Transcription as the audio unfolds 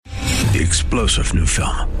the explosive new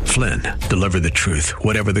film, Flynn, Deliver the Truth,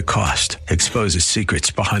 Whatever the Cost, exposes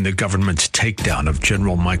secrets behind the government's takedown of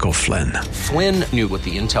General Michael Flynn. Flynn knew what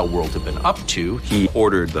the intel world had been up to. He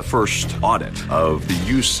ordered the first audit of the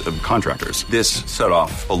use of contractors. This set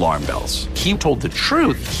off alarm bells. He told the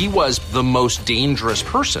truth. He was the most dangerous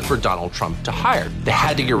person for Donald Trump to hire. They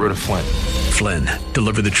had to get rid of Flynn. Flynn,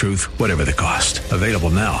 Deliver the Truth, Whatever the Cost. Available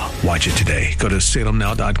now. Watch it today. Go to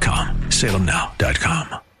salemnow.com.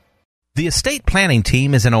 salemnow.com. The estate planning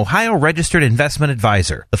team is an Ohio registered investment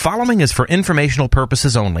advisor. The following is for informational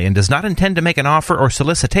purposes only and does not intend to make an offer or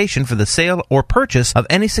solicitation for the sale or purchase of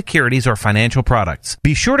any securities or financial products.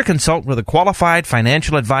 Be sure to consult with a qualified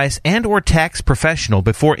financial advice and or tax professional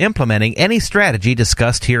before implementing any strategy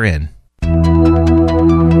discussed herein.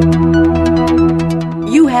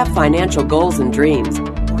 You have financial goals and dreams.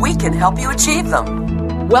 We can help you achieve them.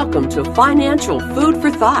 Welcome to Financial Food for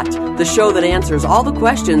Thought, the show that answers all the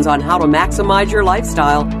questions on how to maximize your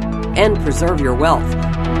lifestyle and preserve your wealth.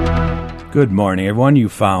 Good morning, everyone. You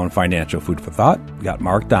found Financial Food for Thought. We got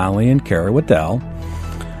Mark Donnelly and Carrie Waddell.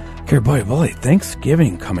 Carrie, boy,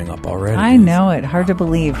 Thanksgiving coming up already. I know it. Hard to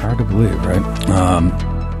believe. Hard to believe,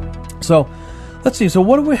 right? So let's see. So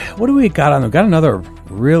what do we got on? We've got another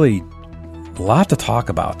really lot to talk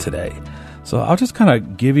about today. So I'll just kind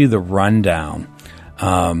of give you the rundown.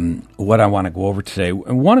 What I want to go over today.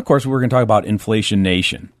 And one, of course, we're going to talk about Inflation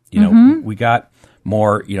Nation. You know, we got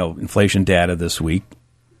more, inflation data this week.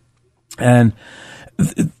 And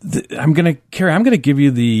I'm going to give you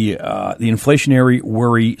the inflationary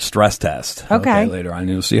worry stress test. Okay. Later on,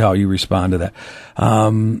 you'll see how you respond to that.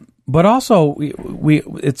 But also,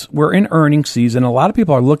 we're in earnings season. A lot of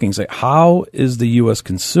people are looking, say, how is the U.S.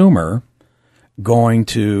 consumer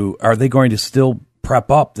are they going to still prep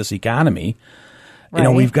up this economy? Right.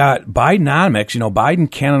 We've got Bidenomics. Biden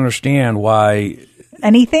can't understand why.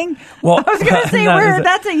 Anything? Well, I was going to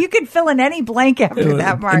say you could fill in any blank after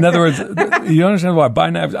that, Mark. In other words, you understand why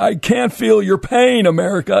Biden, I can't feel your pain,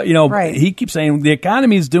 America. Right. He keeps saying the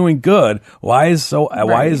economy is doing good. Why is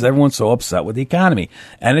everyone so upset with the economy?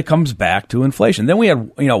 And it comes back to inflation. Then we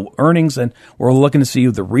had, earnings, and we're looking to see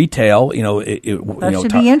the retail, that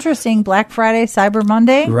should be interesting. Black Friday, Cyber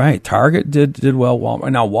Monday. Right. Target did well.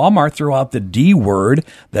 Walmart threw out the D word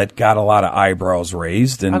that got a lot of eyebrows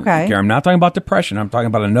raised. And okay. I'm not talking about depression. I'm talking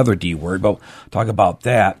about another D word, but we'll talk about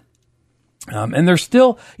that. And there's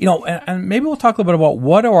still, and maybe we'll talk a little bit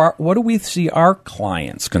about what do we see our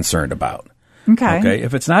clients concerned about? Okay.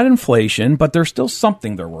 If it's not inflation, but there's still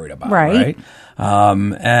something they're worried about, right?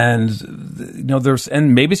 And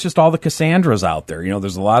maybe it's just all the Cassandras out there.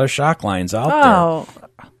 There's a lot of shock lines out there.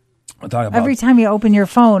 We'll talk about every time you open your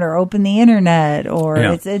phone or open the internet, or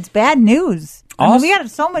it's bad news. We got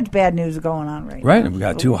so much bad news going on right now. Right. We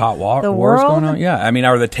got two hot wars going on. Yeah.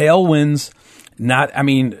 Are the tailwinds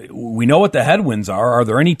we know what the headwinds are. Are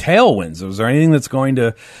there any tailwinds? Is there anything that's going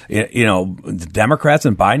to, the Democrats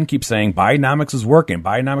and Biden keep saying Bidenomics is working.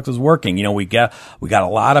 Bidenomics is working. We got a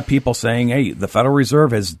lot of people saying, hey, the Federal Reserve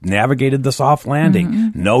has navigated the soft landing.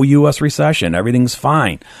 Mm-hmm. No U.S. recession. Everything's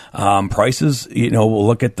fine. Prices, we'll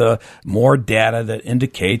look at the more data that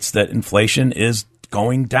indicates that inflation is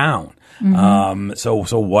going down. Mm-hmm.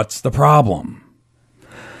 So what's the problem?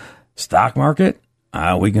 Stock market?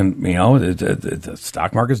 We can, the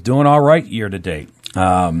stock market's doing all right year to date.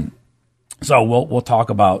 So we'll talk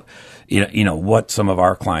about, what some of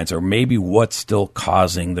our clients are, maybe what's still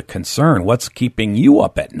causing the concern, what's keeping you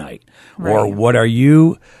up at night, right. Or what are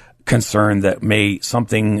you concerned that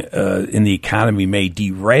something in the economy may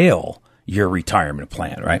derail your retirement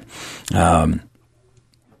plan, right? And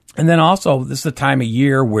then also, this is the time of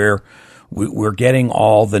year where we're getting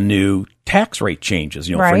all the new tax rate changes,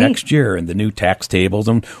 right. For next year, and the new tax tables.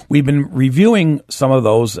 And we've been reviewing some of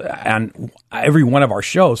those on every one of our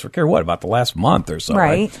shows for about the last month or so.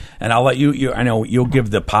 Right. And I'll let you I know you'll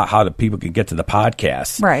give how the people can get to the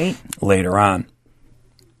podcast later on.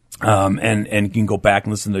 And you can go back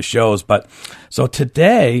and listen to the shows. But so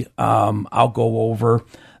today, I'll go over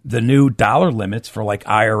the new dollar limits for like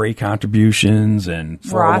IRA contributions and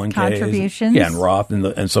 401ks. Roth contributions. And Roth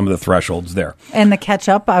and some of the thresholds there. And the catch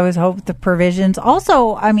up, I was hoping the provisions.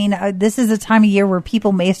 Also, this is a time of year where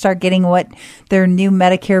people may start getting what their new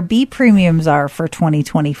Medicare B premiums are for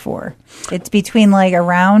 2024. It's between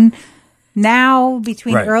around now,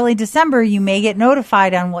 between early December, you may get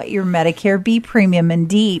notified on what your Medicare B premium and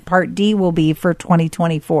Part D will be for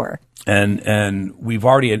 2024. And we have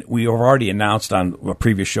already announced on a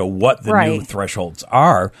previous show what the new thresholds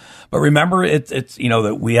are. But remember, it's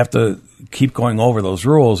that we have to keep going over those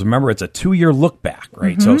rules. Remember, it's a 2-year look back,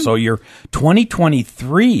 right? Mm-hmm. So your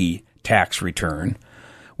 2023 tax return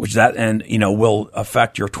which will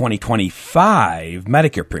affect your 2025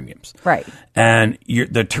 Medicare premiums. Right. And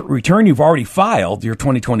return you've already filed, your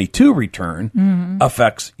 2022 return,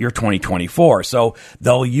 affects your 2024. So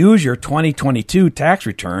they'll use your 2022 tax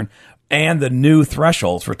return and the new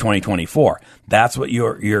thresholds for 2024. That's what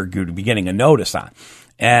you're going to be getting a notice on.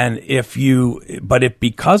 And if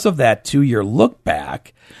because of that 2-year look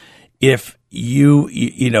back, if you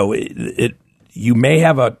may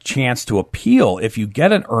have a chance to appeal if you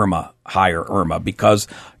get an higher IRMA, because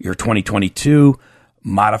your 2022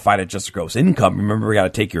 modified adjusted gross income. Remember, we got to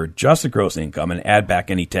take your adjusted gross income and add back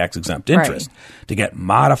any tax exempt interest to get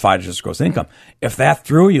modified adjusted gross income. If that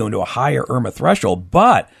threw you into a higher IRMA threshold,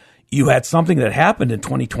 but you had something that happened in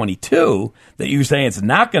 2022 that you're saying it's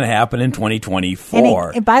not going to happen in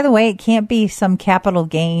 2024. And by the way, it can't be some capital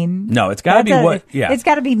gain. No, it's got to be It's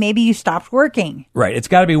got to be maybe you stopped working. Right. It's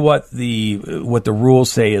got to be what the rules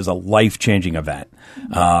say is a life-changing event.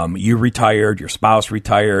 You retired, your spouse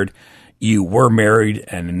retired, you were married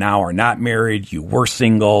and now are not married, you were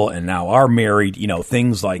single and now are married,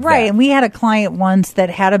 things like that. Right. And we had a client once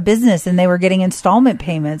that had a business and they were getting installment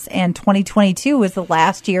payments, and 2022 was the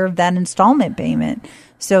last year of that installment payment.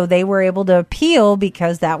 So they were able to appeal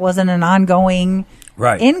because that wasn't an ongoing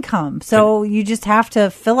income. So you just have to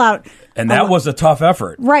fill out. And that was a tough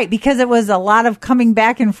effort. Right, because it was a lot of coming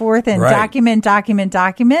back and forth and document.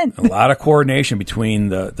 A lot of coordination between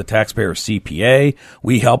the taxpayer CPA.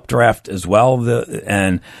 We helped draft as well.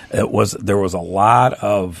 There was a lot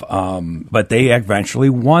of, but they eventually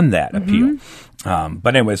won that appeal.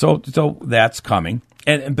 But anyway, so that's coming.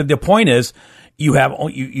 But the point is,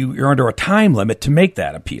 you're under a time limit to make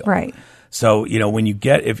that appeal. Right. So, when you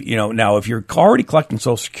get, if you're already collecting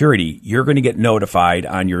Social Security, you're going to get notified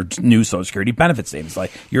on your new Social Security benefit statements.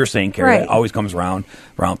 Like you're saying, Carrie, it always comes around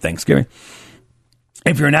Thanksgiving.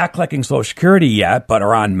 If you're not collecting Social Security yet, but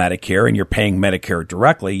are on Medicare and you're paying Medicare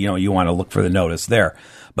directly, you want to look for the notice there.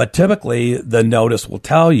 But typically the notice will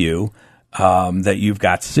tell you, that you've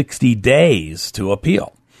got 60 days to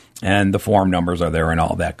appeal, and the form numbers are there and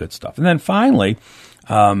all that good stuff. And then finally,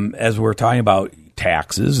 as we're talking about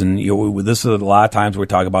taxes, and this is a lot of times we're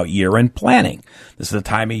talking about year-end planning. This is the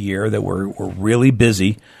time of year that we're really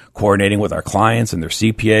busy coordinating with our clients and their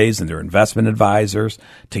CPAs and their investment advisors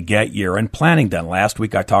to get year-end planning done. Last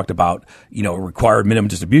week I talked about, required minimum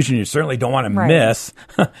distribution. You certainly don't want to miss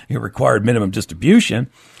your required minimum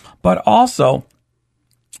distribution, but also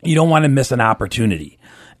you don't want to miss an opportunity.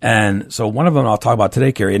 And so one of them I'll talk about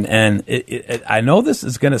today, Carrie, and I know this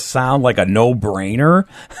is going to sound like a no-brainer,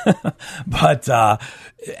 but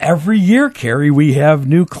every year, Carrie, we have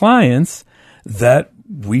new clients that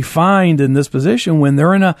we find in this position when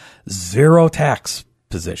they're in a zero tax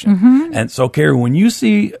position. And so, Carrie, when you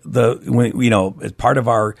see as part of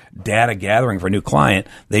our data gathering for a new client,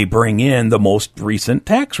 they bring in the most recent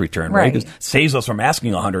tax return, right? It saves us from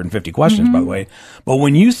asking 150 questions, by the way. But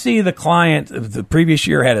when you see the client the previous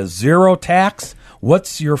year had a zero tax,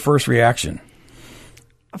 what's your first reaction?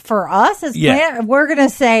 For us, we're going to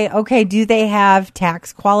say, okay, do they have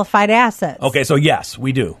tax qualified assets? Okay, so yes,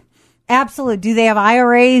 we do. Absolutely. Do they have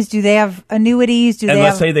IRAs? Do they have annuities?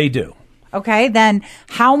 Let's say they do. Okay, then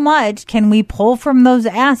how much can we pull from those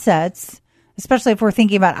assets, especially if we're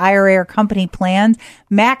thinking about IRA or company plans,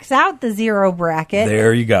 max out the zero bracket?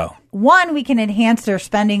 There you go. One, we can enhance their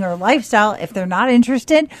spending or lifestyle. If they're not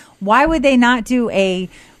interested, why would they not do a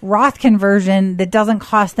Roth conversion that doesn't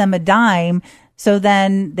cost them a dime? So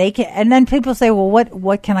then they can, and then people say, well,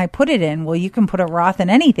 what can I put it in? Well, you can put a Roth in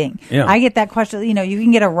anything. Yeah. I get that question. You can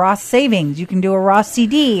get a Roth savings. You can do a Roth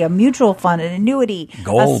CD, a mutual fund, an annuity,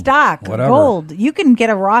 gold, a stock, whatever. Gold. You can get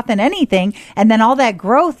a Roth in anything. And then all that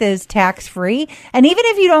growth is tax free. And even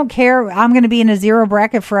if you don't care, I'm going to be in a zero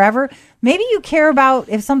bracket forever. Maybe you care about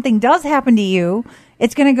if something does happen to you,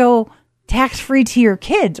 it's going to go tax free to your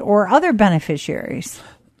kids or other beneficiaries.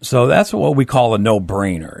 So that's what we call a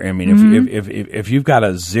no-brainer. I mean, if you've got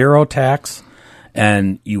a zero tax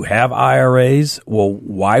and you have IRAs, well,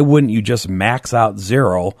 why wouldn't you just max out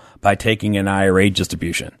zero by taking an IRA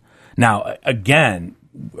distribution? Now, again,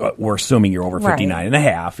 we're assuming you're over 59 and a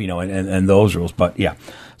half, and those rules. But yeah,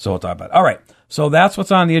 so we'll talk about it. All right. So that's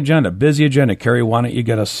what's on the agenda. Busy agenda. Carrie, why don't you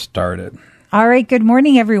get us started? All right. Good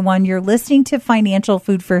morning, everyone. You're listening to Financial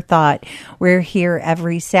Food for Thought. We're here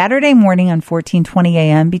every Saturday morning on 1420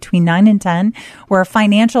 a.m. between 9 and 10. We're a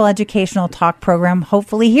financial educational talk program,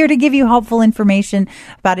 hopefully here to give you helpful information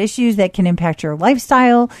about issues that can impact your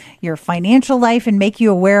lifestyle, your financial life, and make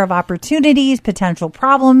you aware of opportunities, potential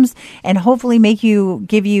problems, and hopefully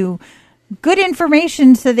give you good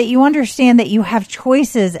information so that you understand that you have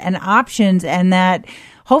choices and options, and that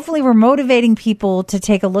hopefully we're motivating people to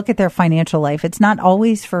take a look at their financial life. It's not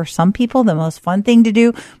always for some people the most fun thing to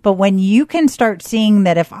do, but when you can start seeing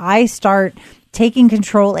that if I start taking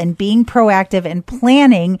control and being proactive and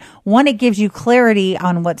planning, one, it gives you clarity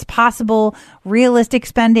on what's possible, realistic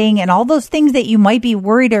spending, and all those things that you might be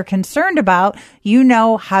worried or concerned about. You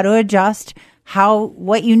know how to adjust,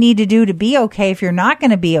 what you need to do to be okay if you're not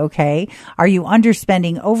going to be okay. Are you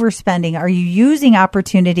underspending, overspending? Are you using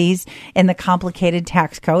opportunities in the complicated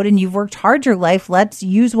tax code? And you've worked hard your life. Let's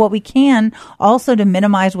use what we can also to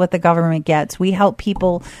minimize what the government gets. We help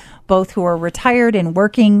people both who are retired and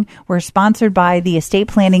working. We're sponsored by the Estate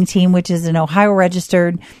Planning Team, which is an Ohio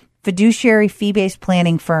registered fiduciary fee-based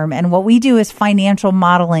planning firm. And what we do is financial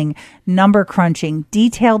modeling, number crunching,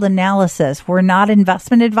 detailed analysis. We're not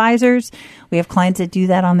investment advisors. We have clients that do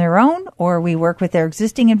that on their own, or we work with their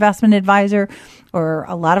existing investment advisor, or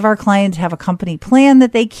a lot of our clients have a company plan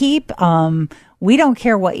that they keep. We don't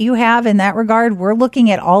care what you have in that regard. We're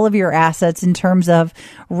looking at all of your assets in terms of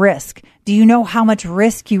risk. Do you know how much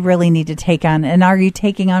risk you really need to take on? And are you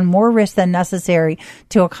taking on more risk than necessary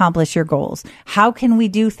to accomplish your goals? How can we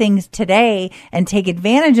do things today and take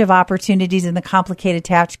advantage of opportunities in the complicated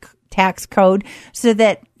tax code so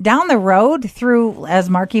that down the road through, as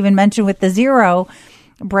Mark even mentioned with the zero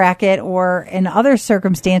bracket or in other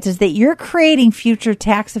circumstances, that you're creating future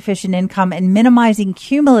tax efficient income and minimizing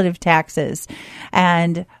cumulative taxes.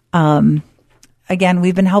 And again,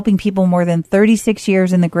 we've been helping people more than 36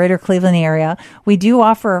 years in the greater Cleveland area. We do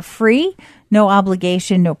offer a free, no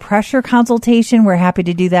obligation, no pressure consultation. We're happy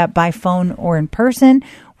to do that by phone or in person.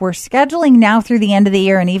 We're scheduling now through the end of the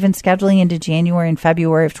year and even scheduling into January and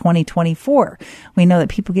February of 2024. We know that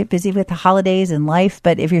people get busy with the holidays and life,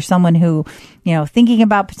 but if you're someone who, thinking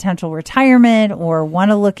about potential retirement or want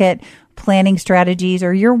to look at planning strategies,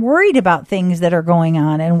 or you're worried about things that are going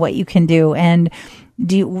on and what you can do, and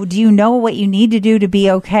do you know what you need to do to be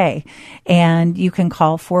okay? And you can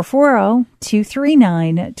call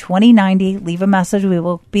 440-239-2090. Leave a message. We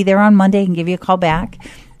will be there on Monday and give you a call back.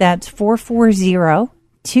 That's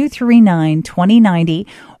 440-239-2090.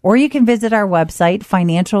 Or you can visit our website,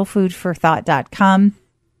 financialfoodforthought.com.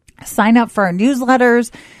 Sign up for our newsletters.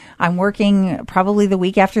 I'm working probably the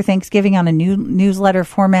week after Thanksgiving on a new newsletter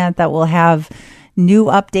format that will have new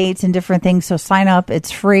updates and different things. So sign up.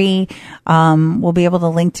 It's free. We'll be able to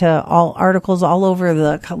link to all articles all over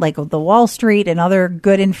the Wall Street and other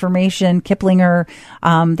good information, Kiplinger,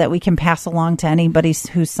 that we can pass along to anybody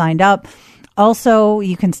who's signed up. Also,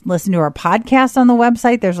 you can listen to our podcast on the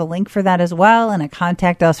website. There's a link for that as well, and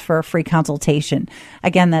contact us for a free consultation.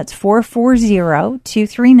 Again, that's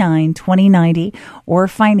 440-239-2090 or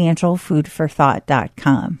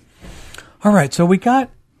financialfoodforthought.com. All right, so we got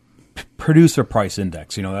producer price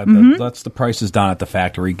index. That's the prices down at the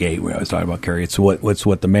factory gate. We always talk about, Carrie. It's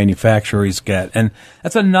what the manufacturers get, and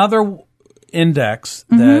that's another index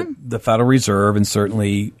that the Federal Reserve and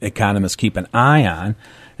certainly economists keep an eye on.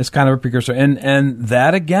 It's kind of a precursor, and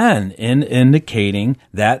that again in indicating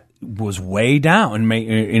that was way down.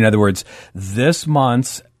 In other words, this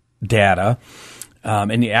month's data.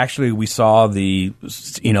 And actually, we saw a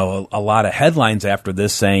lot of headlines after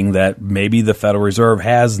this saying that maybe the Federal Reserve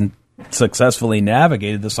has successfully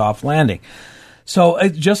navigated the soft landing. So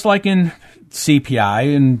just like in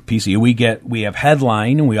CPI and PCE, we have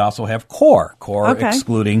headline and we also have core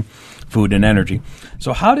excluding food and energy.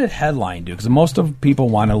 So how did headline do? Because most of people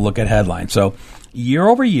want to look at headline. So year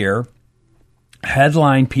over year,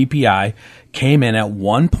 headline PPI came in at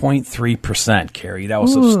 1.3%, Carrie. That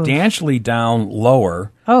was substantially down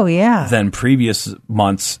lower than previous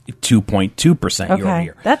months' 2.2% year over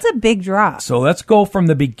year. That's a big drop. So let's go from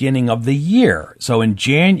the beginning of the year. So in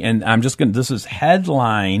and this is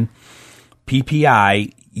headline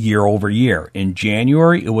PPI year over year. In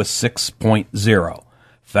January, it was 6.0.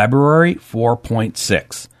 February,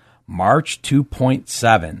 4.6. March,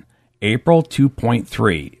 2.7. April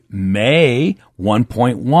 2.3, May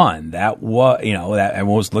 1.1. That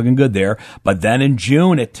was looking good there. But then in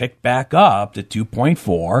June it ticked back up to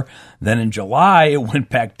 2.4. Then in July it went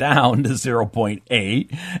back down to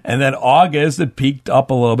 0.8, and then August it peaked up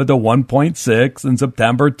a little bit to 1.6. In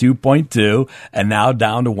September 2.2, and now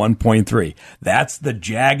down to 1.3. That's the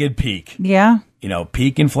jagged peak. Yeah.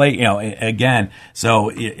 Peak inflation. Again. So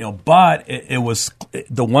but it was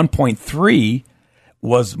the 1.3.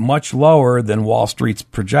 was much lower than Wall Street's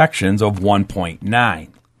projections of 1.9.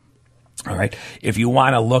 All right. If you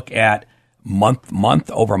want to look at month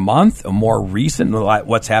over month, a more recent,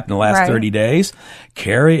 what's happened in the last 30 days,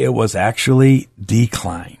 Carrie, it was actually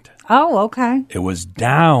declined. Oh, okay. It was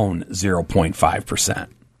down 0.5%.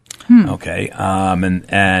 Okay,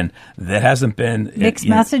 and that hasn't been mixed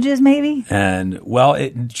messages, maybe. And well,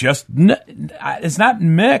 it's not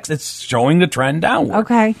mixed. It's showing the trend downward.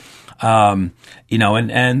 Okay. And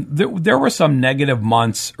there were some negative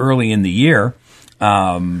months early in the year.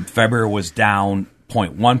 February was down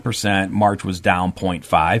 0.1%. March was down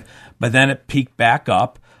 0.5%, but then it peaked back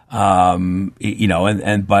up. But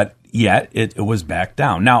yet it was back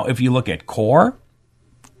down. Now, if you look at core.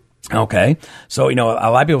 Okay. So, a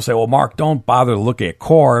lot of people say, well, Mark, don't bother to look at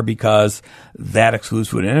core because that excludes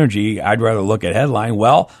food and energy. I'd rather look at headline.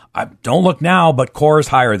 Well, don't look now, but core is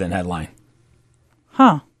higher than headline.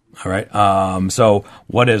 Huh. All right. So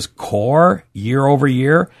what is core year over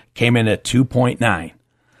year? Came in at 2.9.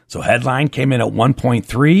 So headline came in at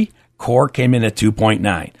 1.3. Core came in at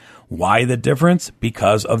 2.9. Why the difference?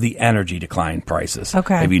 Because of the energy decline prices.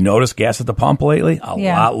 Okay. Have you noticed gas at the pump lately? A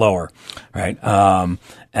lot lower, right?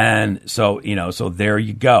 And so, so there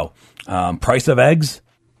you go. Price of eggs,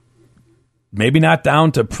 maybe not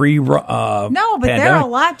down to no, but they're a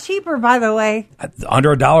lot cheaper, by the way.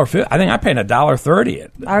 Under $1.50. I think I paid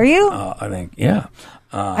 $1.30. Are you? I think, yeah.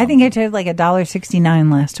 I think I paid like $1.69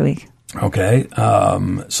 last week. Okay.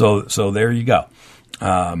 So there you go.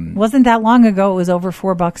 Wasn't that long ago. It was over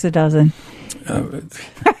 $4 a dozen.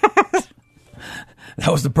 That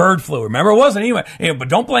was the bird flu. Remember, it wasn't anyway. But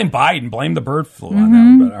don't blame Biden. Blame the bird flu on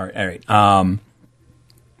that. But all right.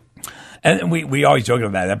 And we always joke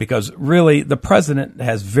about that because really the president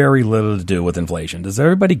has very little to do with inflation. Does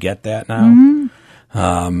everybody get that now?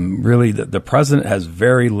 Really, the president has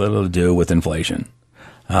very little to do with inflation.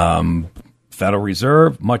 Federal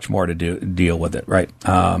Reserve, much more to deal with it, right?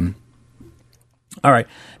 All right.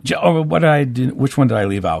 What did I do? Which one did I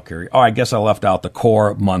leave out, Carrie? Oh, I guess I left out the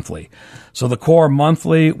core monthly. So the core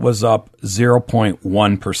monthly was up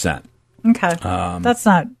 0.1%. Okay. That's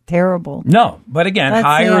not terrible. No, but again,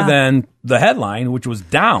 higher than the headline, which was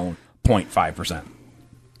down 0.5%.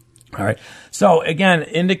 All right. So again,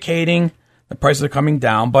 indicating the prices are coming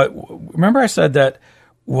down. But remember I said that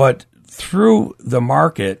through the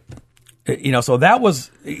market, so that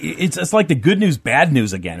was, it's like the good news, bad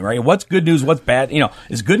news again, right? What's good news? What's bad?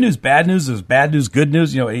 Is good news bad news? Is bad news good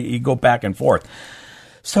news? You go back and forth.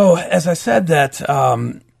 So as I said that,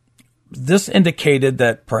 this indicated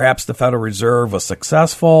that perhaps the Federal Reserve was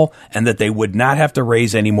successful and that they would not have to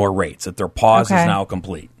raise any more rates, that their pause is now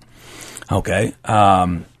complete. Okay.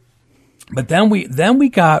 But then we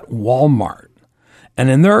got Walmart. And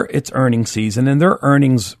in its earnings season, in their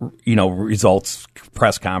earnings, results,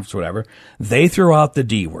 press conference, whatever, they threw out the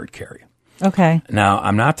D word, Carrie. Okay. Now,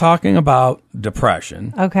 I'm not talking about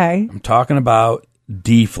depression. Okay. I'm talking about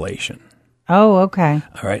deflation. Oh, okay.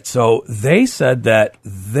 All right. So they said that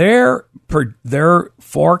their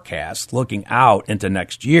forecast looking out into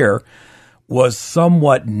next year was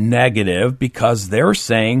somewhat negative because they're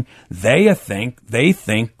saying they think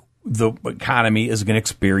the economy is going to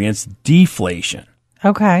experience deflation.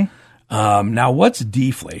 Okay. Now, what's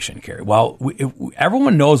deflation, Carrie? Well,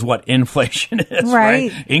 everyone knows what inflation is,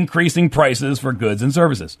 right? Increasing prices for goods and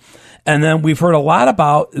services. And then we've heard a lot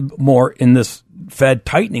about more in this Fed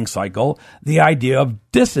tightening cycle, the idea of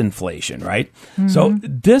disinflation, right? Mm-hmm. So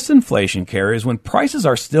disinflation, Carrie, is when prices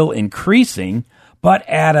are still increasing, but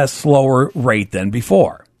at a slower rate than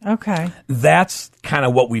before. Okay. That's kind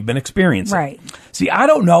of what we've been experiencing. Right. See, I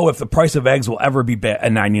don't know if the price of eggs will ever be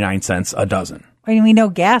at 99 cents a dozen. I mean, we know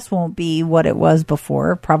gas won't be what it was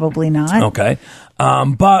before. Probably not. Okay.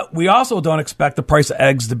 But we also don't expect the price of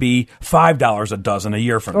eggs to be $5 a dozen a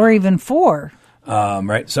year from now. Or even $4.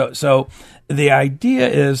 Right. So the idea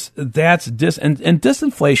is that's and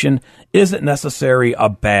disinflation isn't necessarily a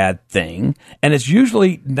bad thing. And it's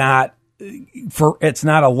usually it's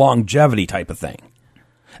not a longevity type of thing.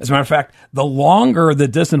 As a matter of fact, the longer the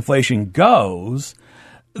disinflation goes,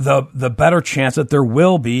 the better chance that there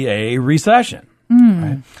will be a recession.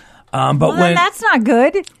 Right? But then that's not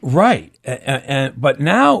good, right? But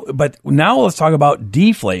now let's talk about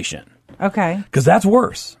deflation. Okay, because that's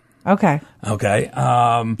worse. Okay.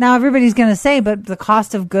 Now everybody's going to say, but the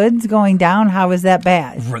cost of goods going down, how is that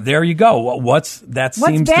bad? There you go. What's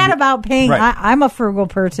bad about paying? Right. I'm a frugal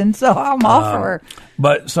person, so I'm all for.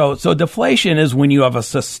 But so deflation is when you have a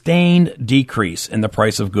sustained decrease in the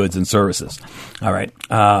price of goods and services. All right.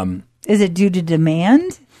 Is it due to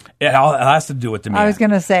demand? It has to do with demand. I was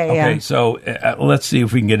going to say, okay, so let's see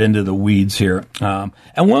if we can get into the weeds here. And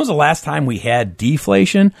when was the last time we had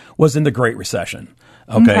deflation? Was in the Great Recession.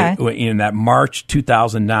 Okay, in that March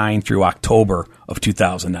 2009 through October of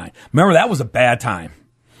 2009. Remember, that was a bad time.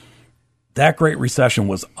 That Great Recession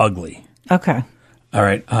was ugly. Okay. All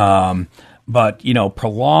right. but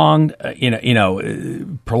prolonged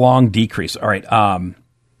decrease. All right.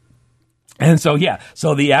 And so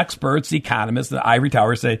the experts, the economists, the ivory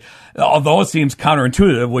tower say, although it seems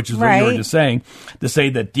counterintuitive, which is what you were just saying, to say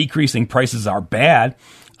that decreasing prices are bad,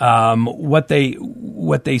 what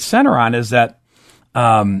they center on is that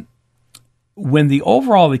when the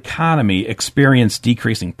overall economy experiences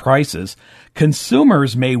decreasing prices,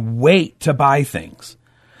 consumers may wait to buy things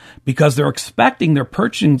because they're expecting their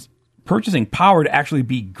purchasing power to actually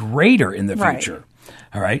be greater in the future.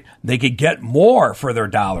 All right. They could get more for their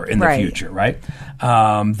dollar in the future, right?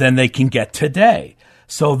 Than they can get today.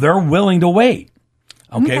 So they're willing to wait.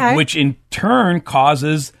 Okay. Which in turn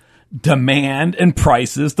causes demand and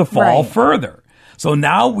prices to fall further. So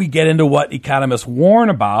now we get into what economists warn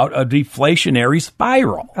about, a deflationary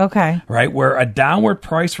spiral. Okay. Right? Where a downward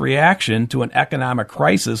price reaction to an economic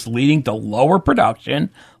crisis leading to lower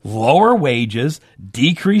production, lower wages,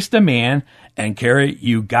 decreased demand, and Carrie,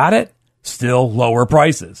 you got it? Still lower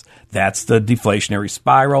prices. That's the deflationary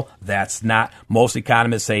spiral. That's not, most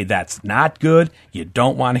economists say that's not good. You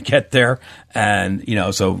don't want to get there. And,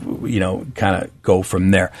 kind of go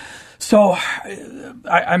from there. So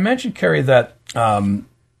I mentioned, Carrie, that, I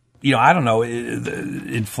don't know, the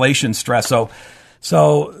inflation stress. So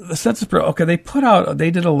the Census Bureau,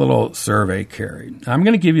 they did a little survey, Carrie. I'm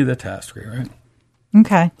going to give you the test, right?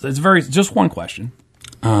 Okay. So it's just one question.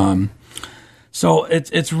 So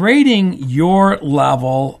it's rating your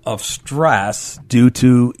level of stress due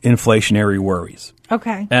to inflationary worries.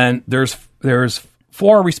 Okay. And there's only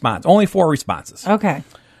four responses. Okay.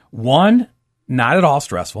 1, not at all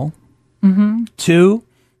stressful. Mm-hmm. 2,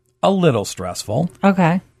 a little stressful.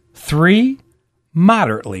 Okay. 3,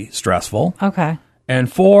 moderately stressful. Okay. And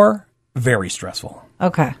 4, very stressful.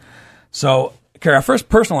 Okay. So, Kara, first,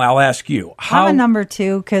 personally, I'll ask you. I'm a number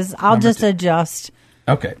 2 because I'll just 2. Adjust.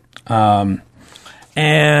 Okay.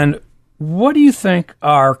 And what do you think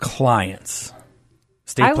our clients,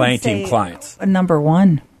 estate planning team clients? A number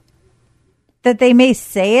 1. That they may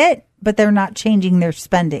say it, but they're not changing their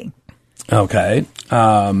spending. Okay.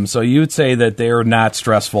 So you would say that they're not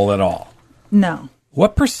stressful at all? No.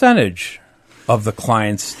 What percentage of the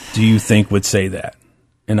clients do you think would say that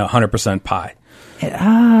in 100% pie?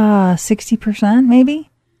 60% maybe?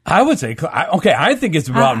 I would say, I think it's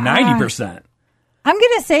about 90%. I'm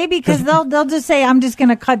going to say because they'll just say, I'm just going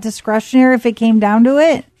to cut discretionary if it came down to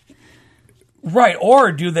it. Right.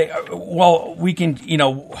 Or do they, we can,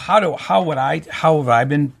 how have I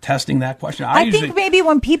been testing that question? I think maybe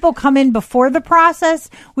when people come in before the process,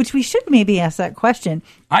 which we should maybe ask that question.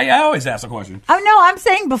 I always ask the question. Oh, no, I'm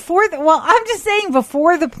saying I'm just saying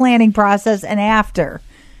before the planning process and after.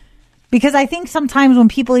 Because I think sometimes when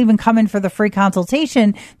people even come in for the free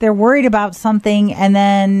consultation, they're worried about something. And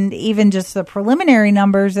then even just the preliminary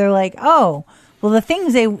numbers, they're like, oh, well, the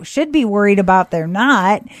things they should be worried about, they're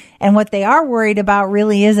not. And what they are worried about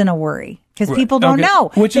really isn't a worry because people don't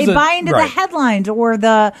know. They buy into the headlines or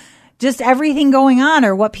just everything going on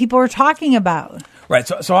or what people are talking about. Right.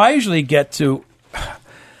 So I usually get to,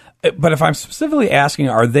 but if I'm specifically asking,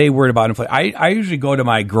 are they worried about inflation? I usually go to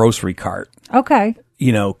my grocery cart. Okay.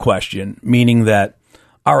 Question, meaning that,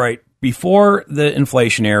 all right, before the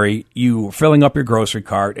inflationary, you were filling up your grocery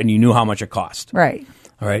cart and you knew how much it cost. Right.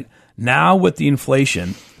 All right. Now with the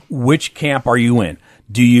inflation, which camp are you in?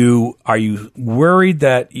 Are you worried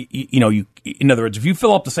that, in other words, if you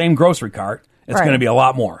fill up the same grocery cart, it's going to be a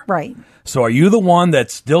lot more. Right. So are you the one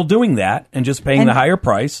that's still doing that and just paying the higher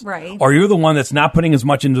price? Right. Or are you the one that's not putting as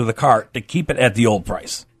much into the cart to keep it at the old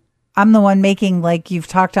price? I'm the one making, like you've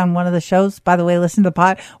talked on one of the shows, by the way, listen to the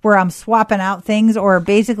pod, where I'm swapping out things or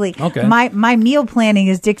basically my meal planning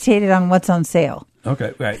is dictated on what's on sale.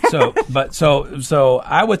 Okay, right. So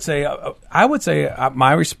I would say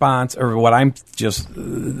my response, or what I'm just,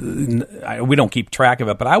 we don't keep track of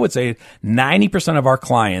it, but I would say 90% of our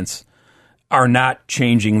clients are not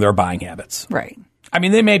changing their buying habits. Right. I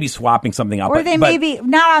mean, they may be swapping something out. Or they may be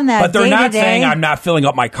not on that. But they're not saying I'm not filling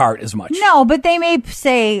up my cart as much. No, but they may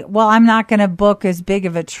say, well, I'm not going to book as big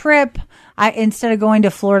of a trip. Instead of going to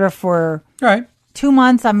Florida for 2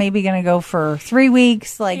 months, I'm maybe going to go for 3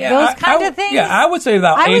 weeks. Those kind of things. Yeah, I would say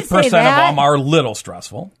about 8% of them are a little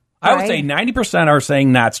stressful. I would say 90% are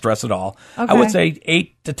saying not stress at all. Okay. I would say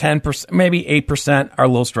 8 to 10%, maybe 8% are a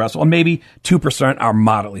little stressful, and maybe 2% are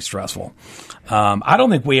moderately stressful. I don't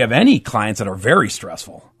think we have any clients that are very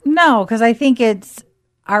stressful. No, because I think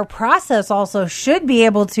our process also should be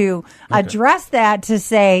able to address that to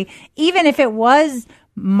say, even if it was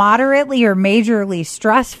moderately or majorly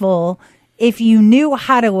stressful, if you knew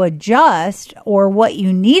how to adjust or what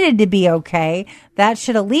you needed to be okay, that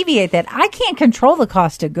should alleviate that. I can't control the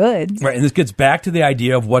cost of goods. Right. And this gets back to the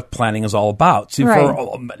idea of what planning is all about. See, Right.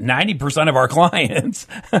 for 90% of our clients,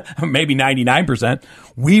 maybe 99%,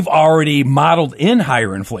 we've already modeled in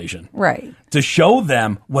higher inflation. Right. To show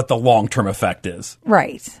them what the long-term effect is.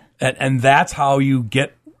 Right. And that's how you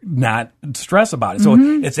get not stress about it. So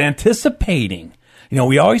it's anticipating. You know,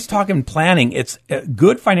 we always talk in planning. It's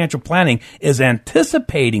good financial planning is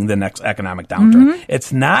anticipating the next economic downturn.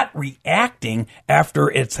 It's not reacting after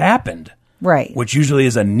it's happened. Right. Which usually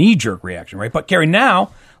is a knee-jerk reaction, right? But Carrie,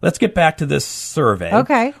 now let's get back to this survey.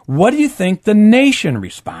 Okay. What do you think the nation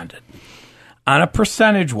responded on a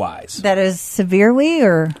percentage-wise? That is severely,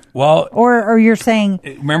 or Well, or you're saying?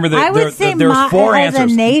 remember I would say there's four as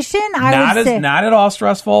answers. a nation, Not at all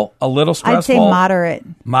stressful, a little stressful. I'd say moderate.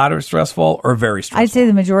 Moderate stressful, or very stressful. I'd say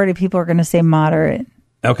the majority of people are going to say moderate.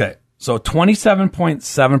 Okay, so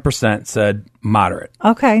 27.7% said moderate.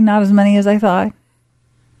 Okay, not as many as I thought.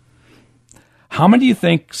 How many do you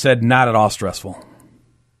think said not at all stressful?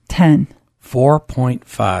 10.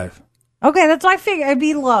 4.5. Okay, that's why I figured it'd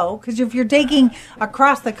be low, because if you're taking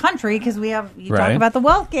across the country, because you talk Right. about the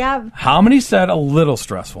wealth gap. How many said a little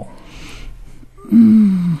stressful?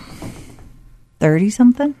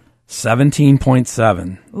 30-something?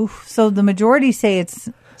 17.7. Oof. So the majority say it's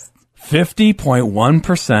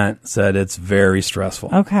 50.1% said it's very stressful.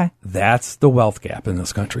 okay. That's the wealth gap in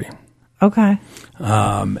this country. Okay.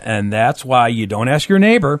 And that's why you don't ask your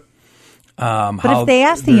neighbor. But if they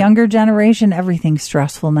ask the younger generation, everything's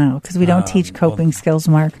stressful now because we don't teach coping skills,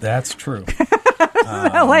 Mark. That's true.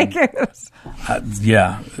 I like it.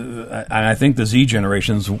 Yeah. And I think the Z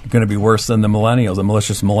generation is going to be worse than the millennials, the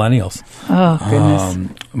malicious millennials. Oh, goodness.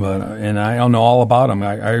 And I don't know all about them.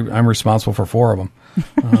 I'm responsible for 4 of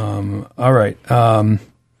them. All right.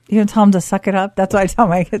 You gonna tell them to suck it up? That's why I tell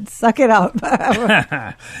my kids, suck it up.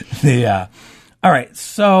 Yeah. All right.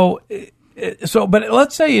 So, but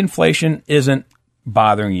let's say inflation isn't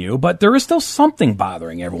bothering you, but there is still something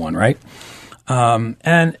bothering everyone, right?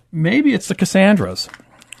 And maybe it's the Cassandras.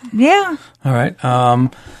 Yeah. All right.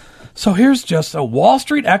 So here's just a Wall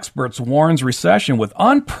Street experts warns recession with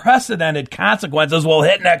unprecedented consequences will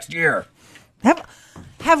hit next year.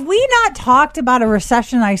 Have we not talked about a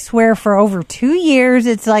recession, I swear, for over 2 years?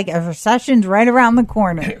 It's like a recession's right around the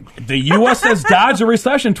corner. The U.S. has dodged a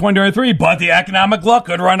recession 2023, but the economic luck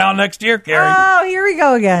could run out next year, Carrie. Oh, here we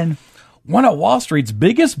go again. One of Wall Street's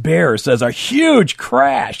biggest bears says a huge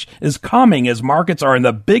crash is coming as markets are in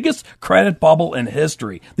the biggest credit bubble in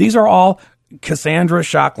history. These are all Cassandra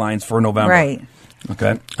shock lines for November. Right.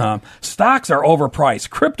 Okay. Stocks are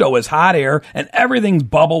overpriced. Crypto is hot air, and everything's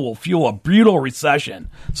bubble will fuel a brutal recession,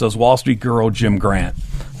 says Wall Street guru Jim Grant.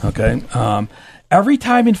 Okay. Every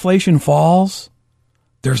time inflation falls,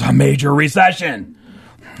 there's a major recession.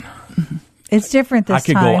 It's different this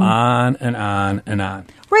time. I could go on and on and on.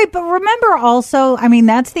 Right, but remember also, I mean,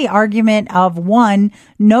 that's the argument of, one,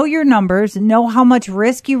 know your numbers, know how much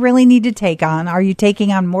risk you really need to take on. Are you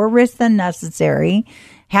taking on more risk than necessary?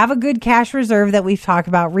 Have a good cash reserve that we've talked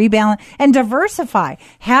about, rebalance, and diversify.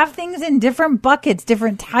 Have things in different buckets,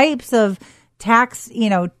 different types of tax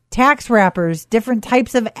wrappers, different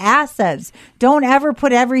types of assets. Don't ever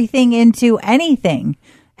put everything into anything.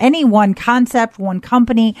 Any one concept, one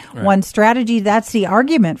company, right. One strategy. That's the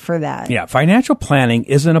argument for that. Yeah. Financial planning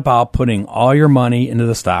isn't about putting all your money into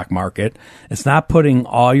the stock market. It's not putting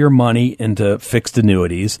all your money into fixed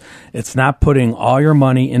annuities. It's not putting all your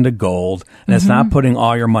money into gold. And it's not putting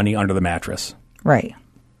all your money under the mattress. Right.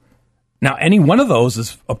 Now, any one of those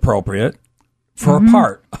is appropriate for a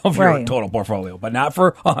part of your total portfolio, but not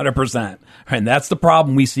for 100%. And that's the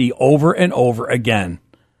problem we see over and over again.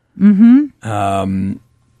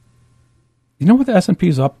 You know what the S&P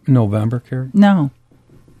is up in November, Carrie? No.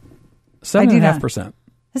 7.5%.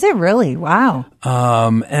 Is it really? Wow.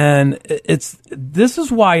 And this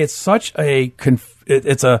is why it's such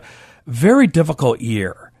it's a very difficult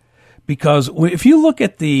year, because if you look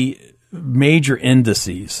at the major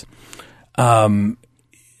indices, and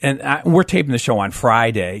we're taping the show on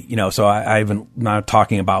Friday, so I'm not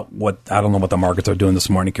talking about I don't know what the markets are doing this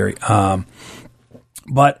morning, Carrie.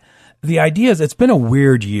 But the idea is it's been a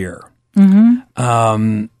weird year.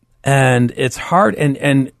 And it's hard,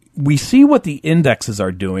 and we see what the indexes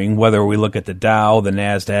are doing, whether we look at the Dow, the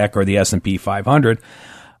NASDAQ, or the S&P 500,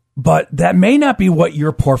 but that may not be what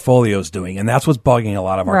your portfolio is doing, and that's what's bugging a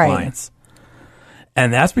lot of our clients.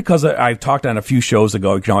 And that's because I've talked on a few shows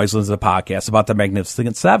ago, you can always listen to the podcast, about the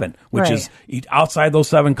Magnificent Seven, which is outside those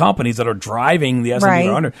 7 companies that are driving the S&P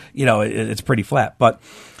 500, it's pretty flat. But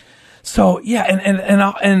So yeah,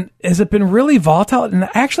 and has it been really volatile? And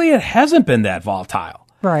actually, it hasn't been that volatile.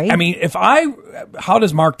 Right. I mean, how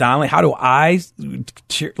does Mark Donnelly? How do I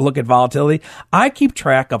look at volatility? I keep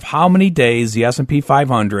track of how many days the S&P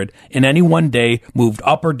 500 in any one day moved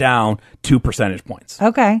up or down 2 percentage points.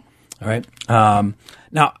 Okay. All right.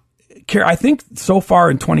 Now, Kara, I think so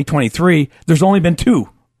far in 2023, there's only been 2.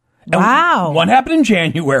 Wow. One happened in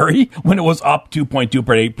January when it was up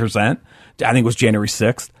 2.28%. I think it was January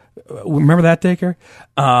 6th. Remember that day, Kara?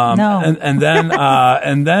 No. And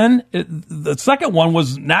then the second one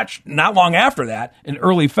was not long after that in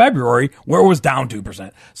early February where it was down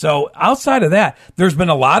 2%. So outside of that, there's been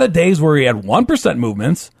a lot of days where we had 1%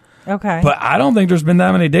 movements. Okay. But I don't think there's been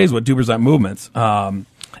that many days with 2% movements.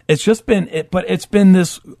 It's just been it's been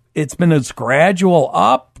this gradual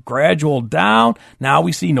up, gradual down. Now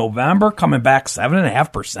we see November coming back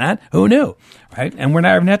 7.5%. Who knew, right? And we're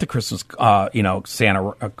not even at the Christmas,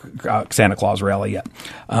 Santa Claus rally yet.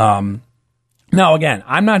 Now again,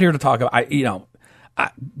 I'm not here to talk about,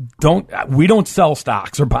 we don't sell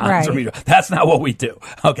stocks or bonds. Right. That's not what we do.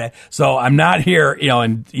 Okay. So I'm not here,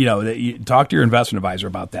 that you talk to your investment advisor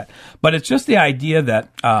about that. But it's just the idea that,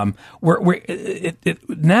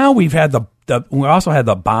 now we've had we also had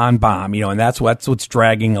the bond bomb, and that's what's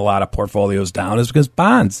dragging a lot of portfolios down is because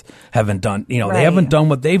bonds haven't done, they haven't done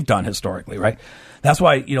what they've done historically, right? That's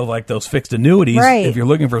why, like those fixed annuities, right. If you're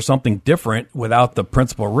looking for something different without the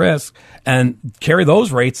principal risk and carry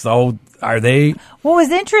those rates, though, are they? Well,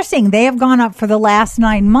 it's interesting. They have gone up for the last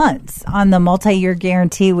 9 months on the multi-year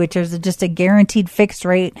guarantee, which is just a guaranteed fixed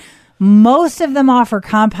rate. Most of them offer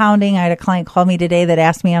compounding. I had a client call me today that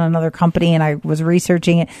asked me on another company, and I was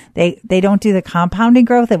researching it. They don't do the compounding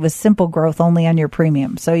growth. It was simple growth only on your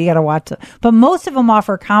premium. So you got to watch it. But most of them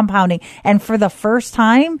offer compounding. And for the first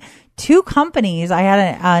time, 2 companies, I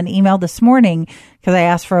had an email this morning because I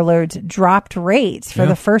asked for alerts, dropped rates for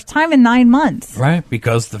the first time in 9 months. Right,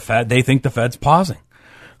 because they think the Fed's pausing.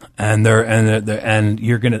 And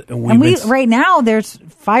you're gonna. Right now there's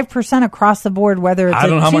 5% across the board. Whether it's I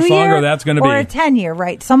don't know how much longer that's going to be, or a 10-year.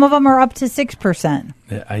 Right, some of them are up to 6%.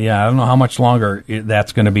 Yeah, I don't know how much longer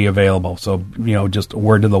that's going to be available. So just a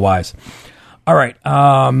word to the wise. All right,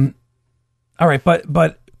 but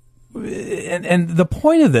the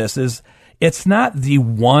point of this is it's not the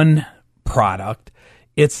one product;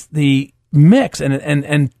 it's the mix,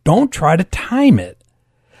 and don't try to time it.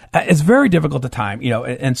 It's very difficult to time,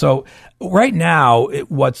 and so right now,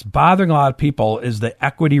 what's bothering a lot of people is the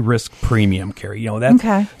equity risk premium, Carrie.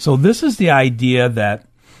 Okay. So this is the idea that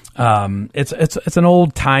it's an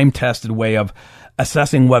old time tested way of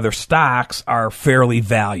assessing whether stocks are fairly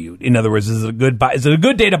valued. In other words, is it a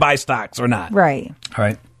good day to buy stocks or not? Right. All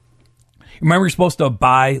right. Remember, you're supposed to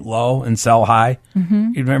buy low and sell high.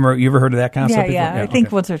 Mm-hmm. You ever heard of that concept? Yeah. I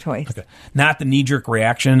think once or twice. Okay. Not the knee-jerk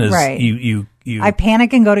reaction is right. You I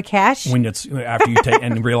panic and go to cash when it's after you take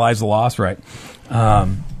and realize the loss, right?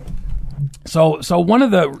 So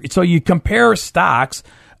you compare stocks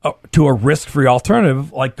to a risk-free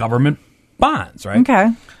alternative like government bonds, right? Okay.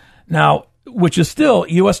 Now, which is still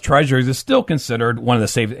U.S. Treasuries is still considered one of the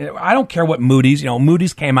safe. I don't care what Moody's.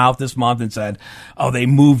 Moody's came out this month and said, they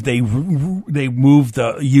moved the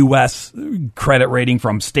U.S. credit rating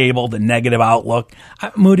from stable to negative outlook.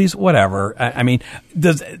 Moody's, whatever. I mean,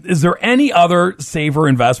 is there any other safer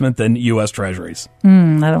investment than U.S. Treasuries? I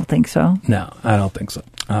don't think so. No, I don't think so.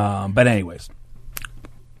 But anyways,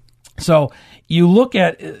 so you look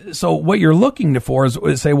at what you're looking for is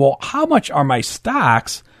say, well, how much are my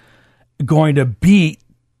stocks going to beat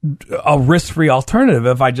a risk-free alternative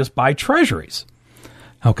if I just buy treasuries?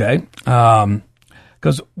 Okay.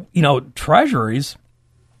 Because, treasuries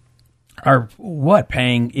are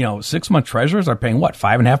paying, 6-month treasuries are paying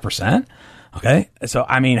 5.5%? Okay. So,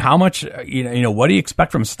 I mean, how much, what do you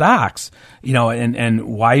expect from stocks, and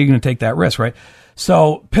why are you going to take that risk, right?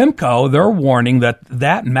 So PIMCO, they're warning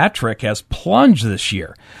that metric has plunged this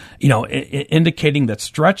year, indicating that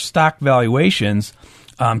stretched stock valuations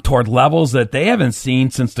toward levels that they haven't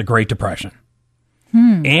seen since the Great Depression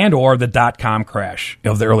and or the dot-com crash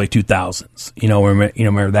of the early 2000s.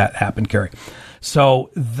 Remember that happened, Carrie.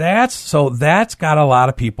 So that's got a lot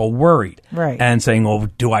of people worried, right? And saying, well,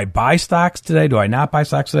 do I buy stocks today? Do I not buy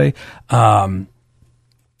stocks today?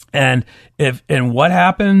 And what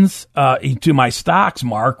happens to my stocks,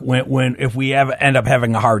 Mark, if we end up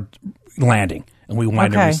having a hard landing and we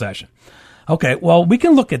wind in a recession? Okay, well, we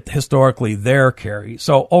can look at historically there, Carrie.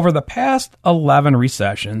 So over the past 11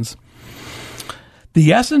 recessions,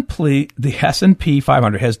 the S&P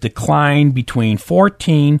 500 has declined between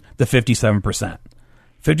 14 to 57%.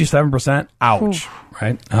 57%, ouch,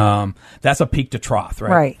 right? That's a peak to trough,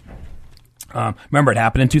 right? Right. Remember, it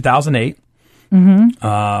happened in 2008.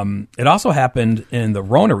 It also happened in the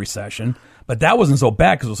Rona recession, but that wasn't so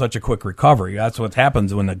bad because it was such a quick recovery. That's what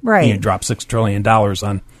happens when you drop $6 trillion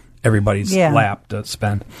on everybody's lap to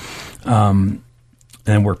spend.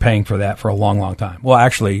 And we're paying for that for a long, long time. Well,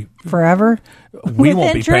 actually, forever. We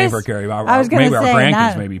won't be paying for it, Carrie. Maybe our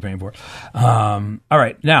grandkids may be paying for it. All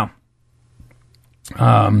right, now.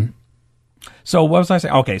 So what was I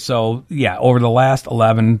saying? Okay, so yeah, over the last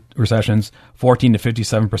 11 recessions, 14 to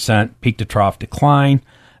 57% peak to trough decline,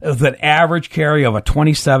 with an average carry of a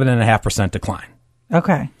 27.5% decline.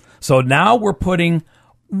 Okay. So now we're putting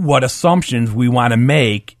what assumptions we want to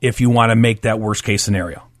make if you want to make that worst case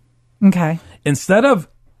scenario. Okay. Instead of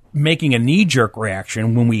making a knee-jerk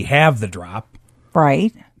reaction when we have the drop.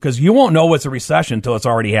 Right. Because you won't know it's a recession until it's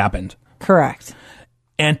already happened. Correct.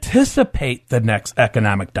 Anticipate the next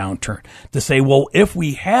economic downturn to say, well, if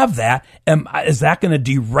we have that, is that going to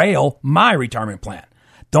derail my retirement plan?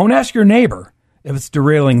 Don't ask your neighbor if it's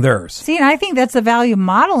derailing theirs. See, and I think that's the value of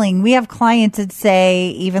modeling. We have clients that say,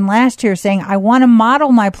 even last year, saying, I want to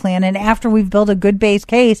model my plan, and after we've built a good base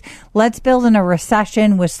case, let's build in a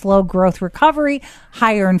recession with slow growth recovery,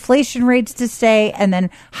 higher inflation rates to stay, and then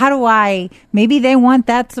maybe they want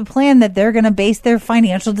that's the plan that they're going to base their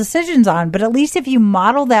financial decisions on. But at least if you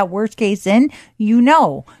model that worst case in,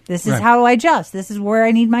 this is how I adjust. This is where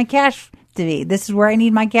I need my cash to be. This is where I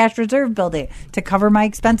need my cash reserve building to cover my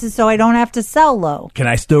expenses so I don't have to sell low. Can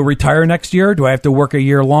I still retire next year? Do I have to work a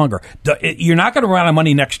year longer? You're not going to run out of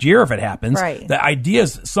money next year if it happens. Right. The idea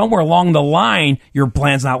is somewhere along the line, your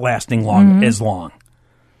plan's not lasting as long.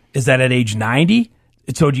 Is that at age 90?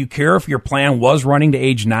 So do you care if your plan was running to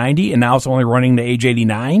age 90 and now it's only running to age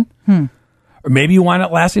 89? Or maybe you want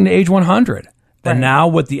it lasting to age 100. And now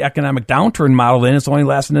with the economic downturn modeled in, it's only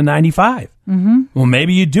lasting to 95. Well,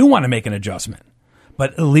 maybe you do want to make an adjustment,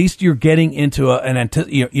 but at least you're getting into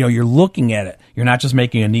you're looking at it. You're not just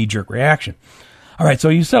making a knee-jerk reaction. All right, so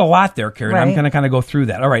you said a lot there, Karen. I'm going to kind of go through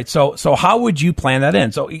that. All right, so how would you plan that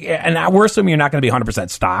in? So, and we're assuming you're not going to be 100%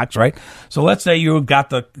 stocks, right? So let's say you've got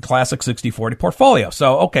the classic 60-40 portfolio.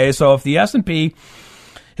 So if the S&P,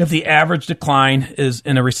 if the average decline is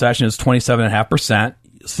in a recession is 27.5%,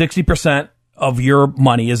 60% of your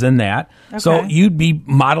money is in that. Okay. So you'd be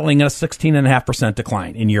modeling a 16.5%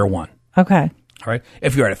 decline in year one. Okay. All right.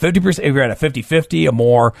 If you're at a 50%, if you're at a 50-50, a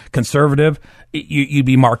more conservative, you'd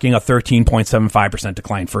be marking a 13.75%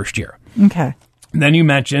 decline first year. Okay. And then you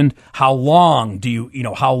mentioned how long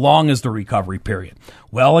is the recovery period?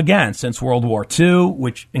 Well, again, since World War II,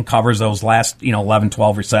 which covers those last, 11,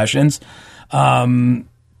 12 recessions, the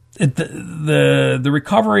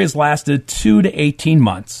recovery has lasted 2 to 18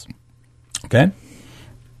 months. Okay.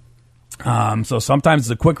 So sometimes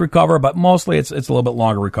it's a quick recovery, but mostly it's a little bit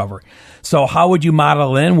longer recovery. So how would you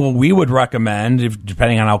model in? Well, we would recommend,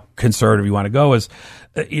 depending on how conservative you want to go, is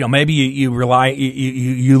maybe you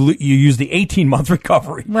use the 18-month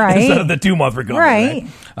recovery instead of the 2-month recovery,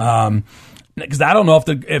 right? Because I don't know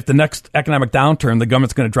if the next economic downturn the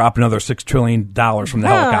government's going to drop another $6 trillion from the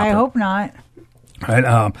helicopter. I hope not.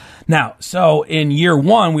 Right. Now, so in year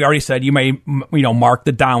one, we already said you may, mark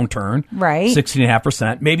the downturn. Right.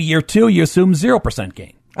 16.5%. Maybe year two, you assume 0%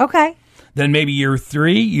 gain. Okay. Then maybe year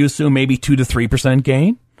three, you assume maybe 2 to 3%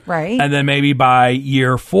 gain. Right. And then maybe by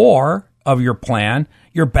year 4 of your plan,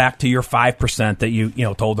 you're back to your 5% that you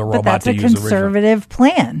told the robot to use originally. But that's a conservative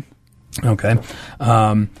plan. Okay.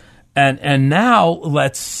 And now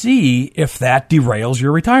let's see if that derails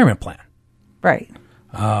your retirement plan. Right.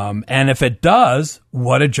 And if it does,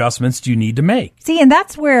 what adjustments do you need to make? See, and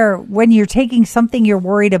that's where when you're taking something you're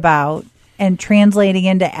worried about and translating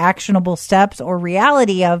into actionable steps or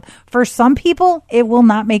reality of, for some people, it will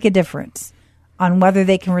not make a difference on whether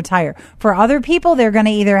they can retire. For other people, they're going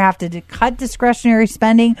to either have to cut discretionary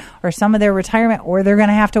spending or some of their retirement, or they're going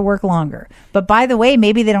to have to work longer. But by the way,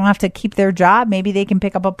 maybe they don't have to keep their job. Maybe they can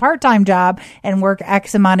pick up a part-time job and work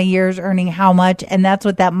X amount of years earning how much, and that's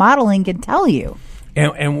what that modeling can tell you.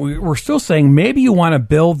 And we're still saying maybe you want to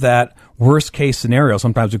build that worst case scenario.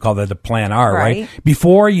 Sometimes we call that the plan R, right?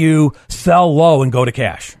 Before you sell low and go to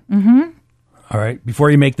cash. Mm-hmm. All right. Before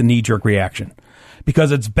you make the knee jerk reaction,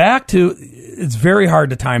 because it's very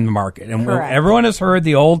hard to time the market. And everyone has heard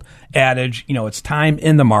the old adage, it's time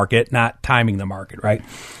in the market, not timing the market, right?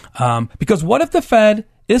 Because what if the Fed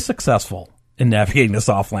is successful in navigating the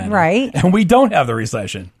soft landing? Right. And we don't have the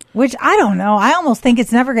recession. Which I don't know. I almost think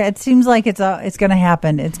it's never going to. It seems like it's going to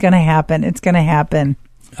happen. It's going to happen. It's going to happen.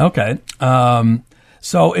 Okay.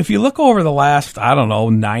 So if you look over the last,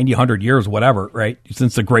 90, 100 years, whatever, right?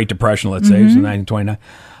 Since the Great Depression, let's say, so 1929,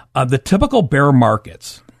 the typical bear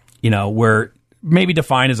markets, where maybe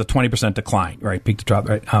defined as a 20% decline, right? Peak to drop,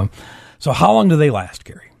 right? So how long do they last,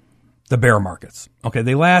 Gary? The bear markets. Okay,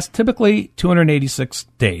 they last typically 286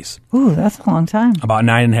 days. Ooh, that's a long time. About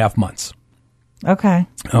 9.5 months. Okay.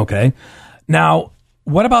 Okay. Now,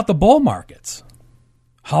 what about the bull markets?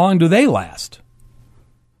 How long do they last?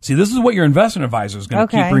 See, this is what your investment advisor is going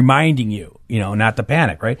to keep reminding you, not to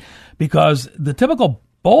panic, right? Because the typical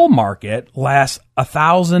bull market lasts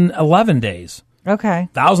 1,011 days. Okay.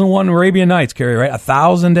 1,001 Arabian Nights, Carrie, right?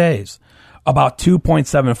 1,000 days. About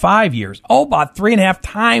 2.75 years. Oh, about 3.5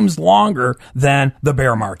 times longer than the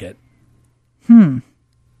bear market. All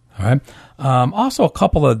right. Also, a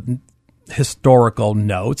couple of historical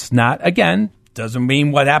notes. Doesn't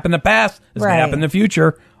mean what happened in the past is going to happen in the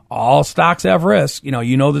future. All stocks have risk.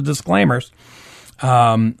 You know the disclaimers.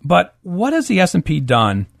 But what has the S&P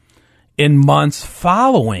done in months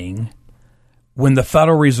following when the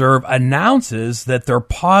Federal Reserve announces that they're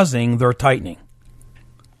pausing their tightening?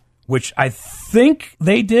 Which I think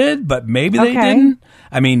they did, but maybe they didn't.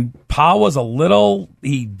 I mean, Powell was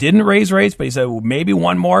he didn't raise rates, but he said, well, maybe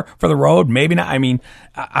one more for the road, maybe not. I mean,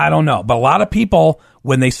 I don't know. But a lot of people,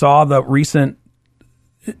 when they saw the recent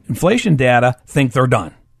inflation data, think they're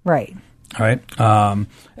done. Right. All right. Or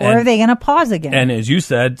are they going to pause again? And as you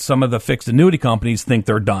said, some of the fixed annuity companies think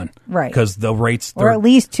they're done. Right. Because the rates... Or at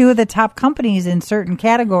least two of the top companies in certain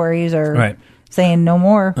categories are saying no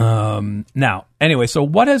more. Now, anyway, so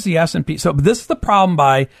what has the S&P... So this is the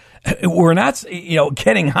problem we're not,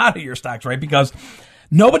 getting out of your stocks, right? Because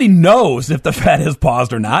nobody knows if the Fed has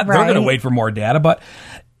paused or not. Right. They're going to wait for more data. But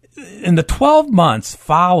in the 12 months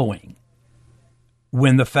following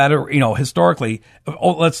when the Fed, historically,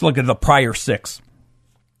 let's look at the prior 6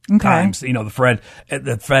 times.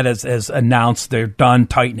 The Fed has announced they're done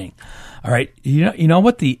tightening. All right. You know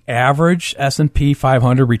what the average S&P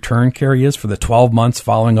 500 return carry is for the 12 months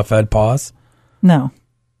following a Fed pause? No.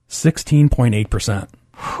 16.8%.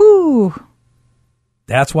 Whew.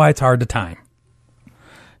 That's why it's hard to time.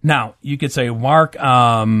 Now, you could say, Mark,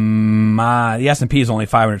 the S&P is only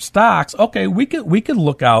 500 stocks. Okay, we could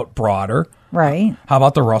look out broader. Right. How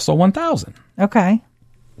about the Russell 1000? Okay.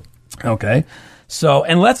 So,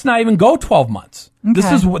 and let's not even go 12 months. Okay.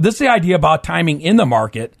 This is the idea about timing in the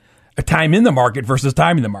market, time in the market versus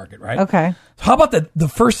timing the market, right? Okay. So how about the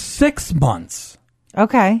first 6 months?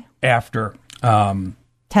 Okay. After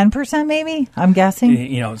 10% maybe, I'm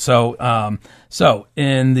guessing. So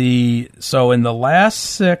in the last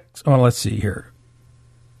 6, let's see here.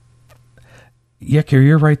 Yeah,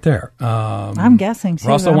 you're right there. I'm guessing too.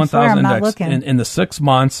 Russell 1000 index in the 6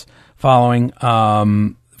 months following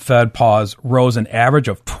Fed pause rose an average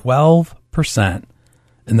of 12%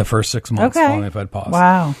 in the first 6 months following the Fed pause.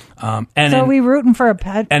 Wow. And so we rooting for a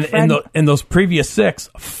Fed. And in those previous 6,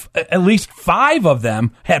 at least 5 of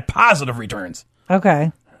them had positive returns.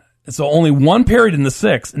 Okay. So only one period in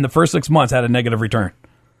the first 6 months had a negative return.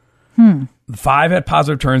 5 had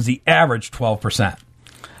positive returns. The average 12%.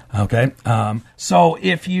 Okay. So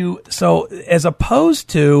as opposed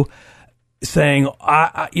to saying,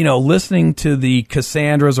 listening to the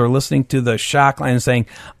Cassandras or listening to the shock line and saying,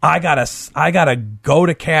 I gotta go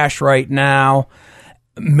to cash right now.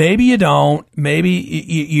 Maybe you don't. Maybe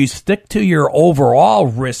you stick to your overall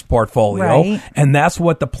risk portfolio, and that's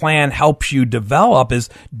what the plan helps you develop. Is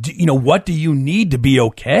what do you need to be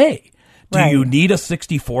okay? Do you need a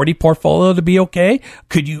 60-40 portfolio to be okay?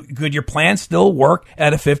 Could your plan still work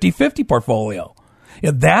at a 50-50 portfolio?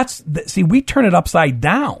 We turn it upside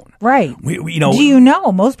down. Right. Do you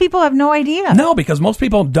know? Most people have no idea. No, because most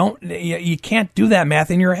people don't. You can't do that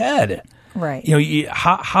math in your head. Right.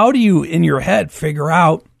 How do you in your head figure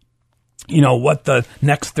out, what the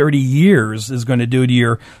next 30 years is going to do to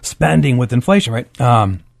your spending with inflation, right?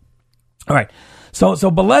 All right.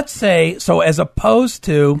 But let's say, as opposed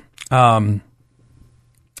to so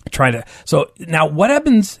now what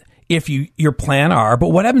happens if your plan are, but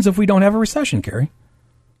what happens if we don't have a recession, Carrie?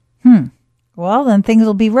 Well, then things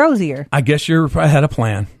will be rosier. I guess you're ahead of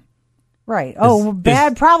plan. Right.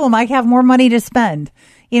 Bad problem. I have more money to spend.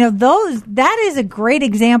 That is a great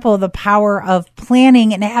example of the power of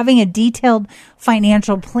planning and having a detailed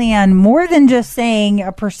financial plan, more than just saying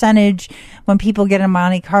a percentage when people get a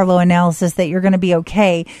Monte Carlo analysis that you're going to be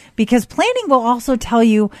okay. Because planning will also tell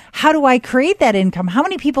you, how do I create that income? How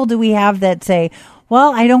many people do we have that say,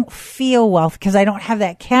 well, I don't feel wealth because I don't have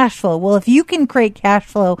that cash flow. Well, if you can create cash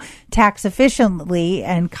flow tax efficiently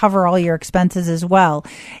and cover all your expenses as well,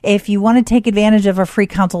 if you want to take advantage of a free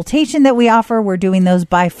consultation that we offer, we're doing those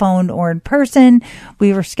by phone or in person.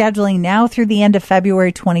 We were scheduling now through the end of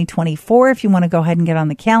February 2024. If you want to go ahead and get on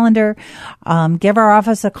the calendar, give our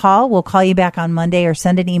office a call. We'll call you back back on Monday, or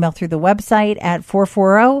send an email through the website at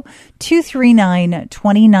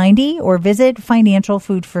 440-239-2090 or visit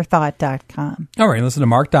financialfoodforthought.com. All right, listen to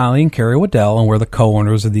Mark Donnelly and Carrie Waddell, and we're the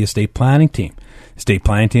co-owners of the estate planning team. The estate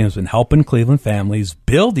planning team has been helping Cleveland families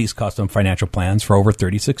build these custom financial plans for over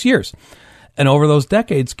 36 years. And over those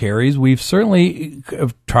decades, Carries, we've certainly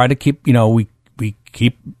tried to keep, we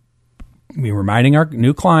keep reminding our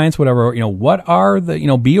new clients, whatever, what are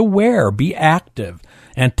the, be aware, be active,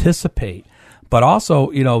 anticipate, but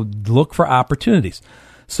also, look for opportunities.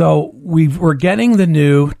 So we're getting the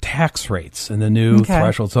new tax rates and the new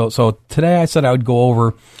threshold. So today I said I would go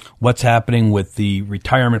over what's happening with the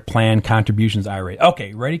retirement plan contributions IRA.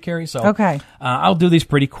 Okay, ready, Carrie? So I'll do these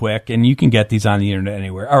pretty quick, and you can get these on the internet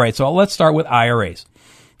anywhere. All right, so let's start with IRAs.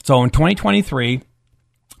 So in 2023,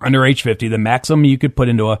 under age 50, the maximum you could put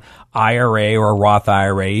into a IRA or a Roth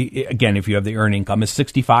IRA, again, if you have the earned income, is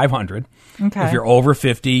 $6,500. Okay. If you're over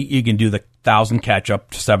 50, you can do the 1,000 catch up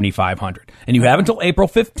to $7,500. And you have until April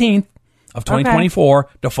 15th of 2024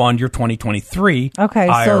 to fund your 2023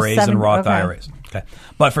 IRAs and Roth IRAs. Okay.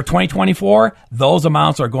 But for 2024, those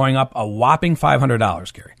amounts are going up a whopping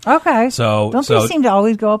 $500, Gary. Okay. Don't they seem to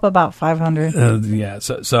always go up about $500? Yeah.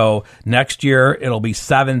 So next year it'll be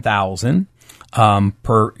 $7,000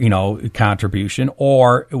 per contribution,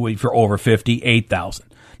 or if you're over 50, $8,000.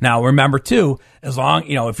 Now remember too, as long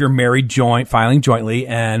if you're married, filing jointly,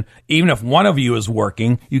 and even if one of you is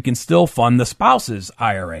working, you can still fund the spouse's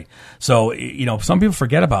IRA. So some people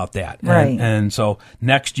forget about that, right? And so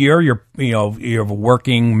next year you're a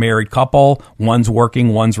working married couple, one's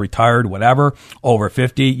working, one's retired, whatever. Over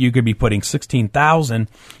 50, you could be putting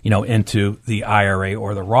 $16,000 into the IRA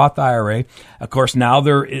or the Roth IRA. Of course, now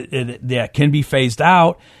that can be phased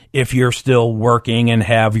out if you're still working and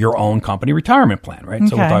have your own company retirement plan, right?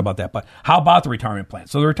 So we'll talk about that. But how about the retirement plan?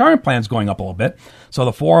 So the retirement plan is going up a little bit. So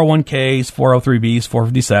the 401ks, 403bs,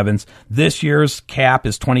 457s, this year's cap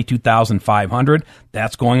is $22,500.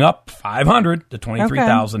 That's going up $500 to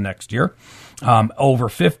 $23,000 next year. Over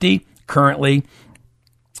 50, currently,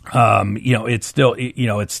 it's still,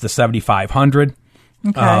 it's the $7,500.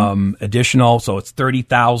 Additional. So it's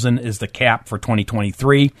 $30,000 is the cap for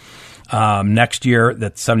 2023. Next year,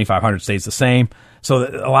 that $7,500 stays the same. So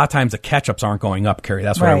a lot of times the catch-ups aren't going up, Carrie.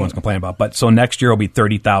 That's what everyone's complaining about. But so next year will be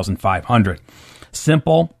 $30,500.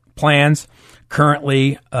 Simple plans.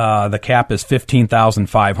 Currently, the cap is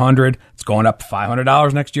 $15,500. It's going up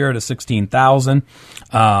 $500 next year to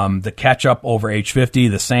 $16,000. The catch-up over age 50,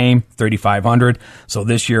 the same, $3,500. So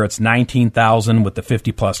this year it's $19,000 with the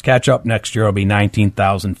 50-plus catch-up. Next year it'll be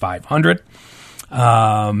 $19,500.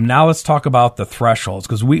 Now let's talk about the thresholds,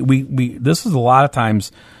 because we this is a lot of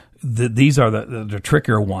times these are the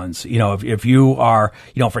trickier ones. If you are,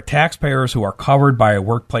 for taxpayers who are covered by a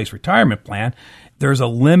workplace retirement plan, there's a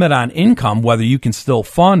limit on income whether you can still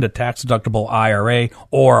fund a tax-deductible IRA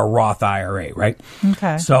or a Roth IRA, right?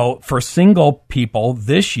 Okay. So for single people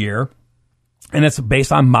this year, and it's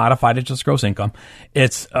based on modified adjusted gross income,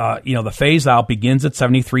 it's the phase out begins at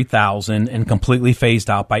 $73,000 and completely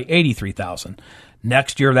phased out by $83,000.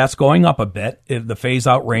 Next year, that's going up a bit. If the phase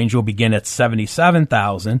out range will begin at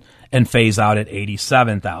 $77,000 and phase out at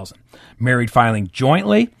 $87,000. Married filing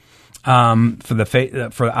jointly for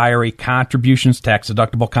the IRA contributions, tax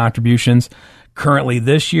deductible contributions. Currently,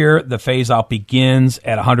 this year, the phase out begins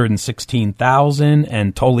at $116,000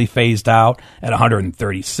 and totally phased out at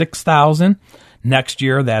 $136,000. Next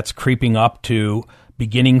year, that's creeping up to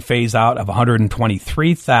beginning phase out of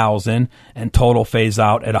 $123,000 and total phase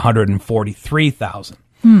out at $143,000.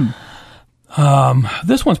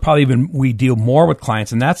 This one's probably we deal more with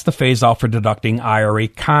clients, and that's the phase out for deducting IRA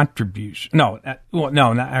contribution. I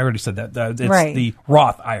already said that. It's the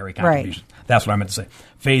Roth IRA contributions. Right. That's what I meant to say.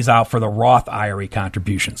 Phase out for the Roth IRA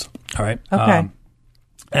contributions. All right. Okay.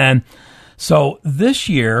 And so this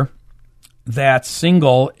year, that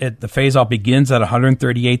single, the phase out begins at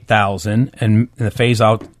 $138,000, and the phase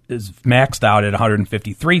out is maxed out at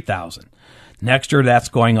 $153,000. Next year, that's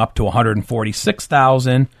going up to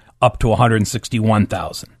 $146,000, up to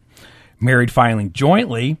 $161,000. Married filing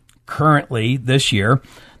jointly, currently this year,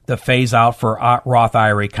 the phase out for Roth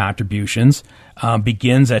IRA contributions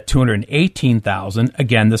begins at $218,000.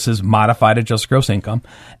 Again, this is modified adjusted gross income,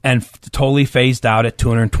 and totally phased out at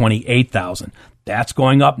 $228,000. That's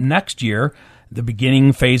going up next year. The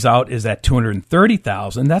beginning phase out is at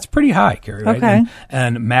 $230,000. That's pretty high, Carrie. Right? Okay.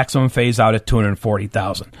 And maximum phase out at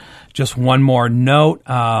 $240,000. Just one more note: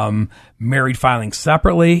 married filing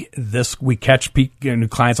separately. This we catch new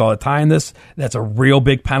clients all the time. That's a real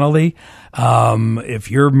big penalty. If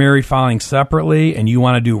you're married filing separately and you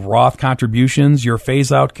want to do Roth contributions, your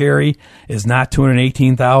phase out carry is not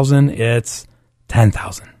 $218,000. It's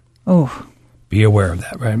 $10,000. Oh, be aware of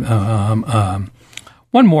that, right?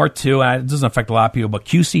 One more too, and it doesn't affect a lot of people, but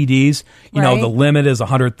QCDs, you know, the limit is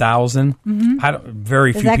 $100,000.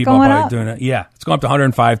 Very few people are probably doing it. Yeah, it's going up to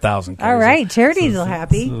 $105,000. All right, charities are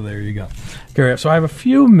happy. So there you go. Okay, so I have a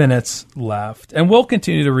few minutes left, and we'll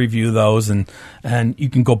continue to review those, and you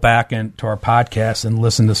can go back into our podcast and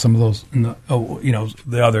listen to some of those,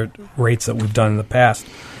 the other rates that we've done in the past.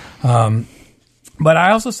 But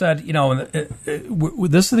I also said,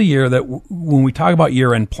 this is the year that when we talk about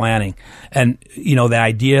year-end planning and, the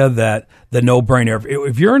idea that the no-brainer,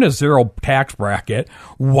 if you're in a zero tax bracket,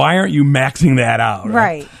 why aren't you maxing that out?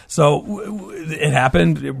 Right. So it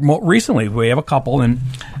happened recently. We have a couple, and,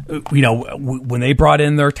 when they brought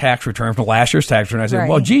in their tax return from last year's tax return, I said,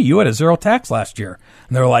 well, gee, you had a zero tax last year.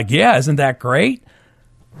 And they were like, yeah, isn't that great?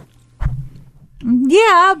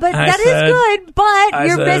 Yeah, but that is good, but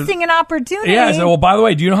you're missing an opportunity. Yeah, I said, well, by the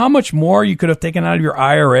way, do you know how much more you could have taken out of your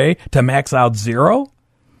IRA to max out zero?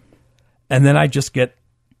 And then I just get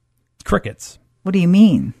crickets. What do you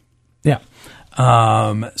mean? Yeah.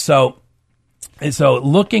 So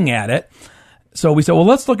looking at it, so we said, well,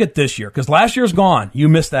 let's look at this year, because last year's gone. You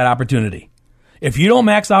missed that opportunity. If you don't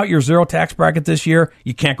max out your zero tax bracket this year,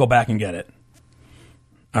 you can't go back and get it.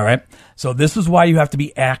 All right. So this is why you have to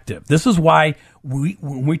be active. This is why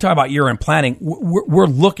when we talk about year-end planning, we're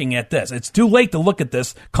looking at this. It's too late to look at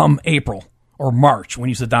this come April or March when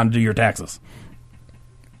you sit down to do your taxes.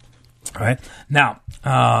 All right. Now,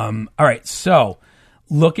 all right. So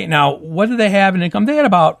looking now, what do they have in income? They had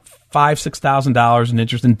about $5,000-$6,000 in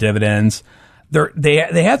interest and dividends.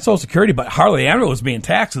 They had Social Security, but hardly anyone was being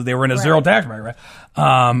taxed. They were in a zero tax bracket, right?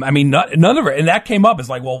 None of it. And that came up as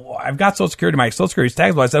like, well, I've got Social Security. My Social Security is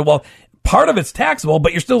taxable. I said, well, part of it's taxable,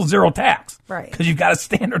 but you're still zero tax. Right. Because you've got a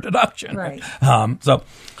standard deduction. Right.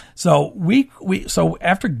 So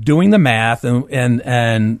after doing the math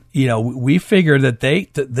and we figured that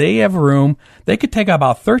they have room. They could take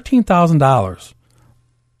about $13,000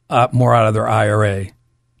 more out of their IRA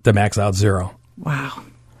to max out zero. Wow.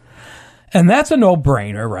 And that's a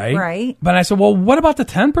no-brainer, right? Right. But I said, well, what about the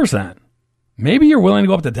 10%? Maybe you're willing to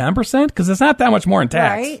go up to 10% because it's not that much more in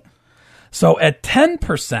tax. Right. So at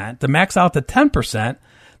 10%, to max out to 10%,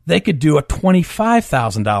 they could do a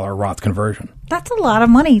 $25,000 Roth conversion. That's a lot of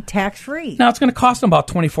money tax-free. Now, it's going to cost them about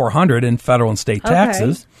 $2,400 in federal and state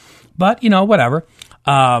taxes. But, whatever.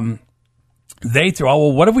 They threw out,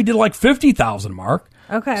 well, what if we did like $50,000, Mark?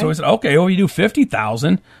 Okay. So we said, okay, well, you do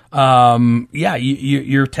 $50,000.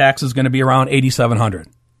 Your tax is going to be around $8,700.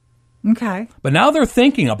 Okay. But now they're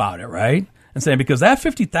thinking about it, right? And saying, because that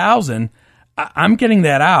 $50,000, I'm getting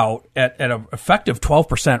that out at an effective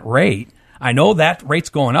 12% rate. I know that rate's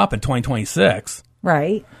going up in 2026.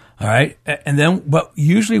 Right. All right. And then, but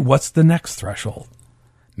usually what's the next threshold?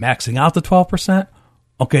 Maxing out the 12%?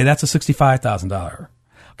 Okay, that's a $65,000.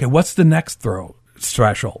 Okay, what's the next threshold?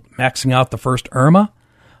 Maxing out the first IRMA?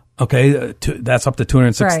 Okay, that's up to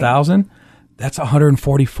 $206,000. Right. That's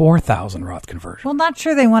 $144,000 Roth conversion. Well, not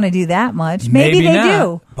sure they want to do that much. Maybe they not,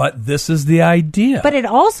 do. But this is the idea. But it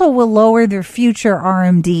also will lower their future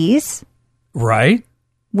RMDs. Right.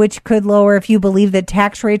 Which could lower if you believe that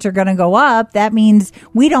tax rates are going to go up. That means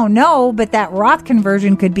we don't know, but that Roth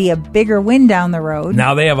conversion could be a bigger win down the road.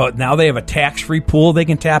 Now they have a tax-free pool they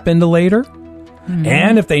can tap into later. Mm-hmm.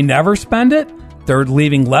 And if they never spend it, they're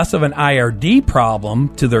leaving less of an IRD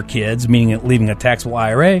problem to their kids, meaning leaving a taxable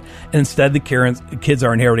IRA. And instead, the kids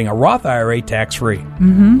are inheriting a Roth IRA tax-free.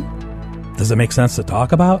 Mm-hmm. Does it make sense to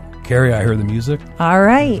talk about? Carrie, I heard the music. All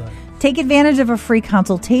right. Take advantage of a free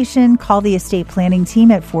consultation. Call the estate planning team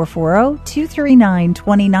at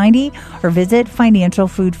 440-239-2090 or visit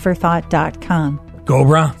financialfoodforthought.com. Go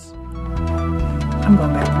Browns. I'm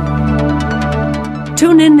going back.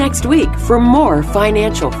 Tune in next week for more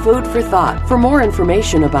financial food for thought. For more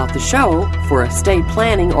information about the show, for estate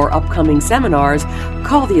planning or upcoming seminars,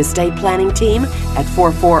 call the estate planning team at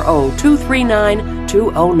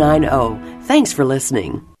 440-239-2090. Thanks for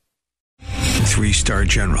listening. 3-star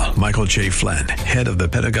General Michael J. Flynn, head of the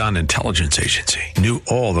Pentagon Intelligence Agency, knew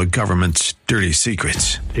all the government's dirty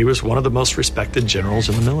secrets. He was one of the most respected generals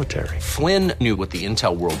in the military. Flynn knew what the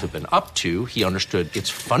intel world had been up to. He understood its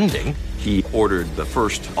funding. He ordered the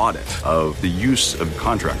first audit of the use of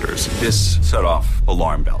contractors. This set off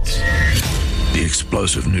alarm bells.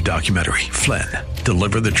 explosive new documentary, Flynn,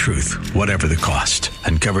 Deliver the Truth, Whatever the Cost,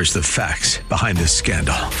 uncovers the facts behind this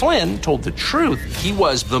scandal. Flynn told the truth. He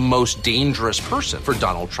was the most dangerous person for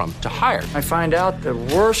Donald Trump to hire. I find out the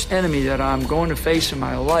worst enemy that I'm going to face in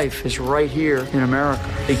my life is right here in America.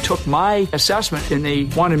 They took my assessment and they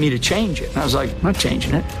wanted me to change it. And I was like, I'm not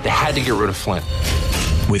changing it. They had to get rid of Flynn.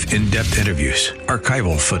 With in-depth interviews,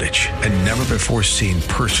 archival footage, and never-before-seen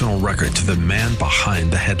personal records of the man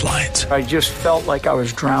behind the headlines. I just felt like I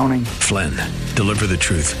was drowning. Flynn, Deliver the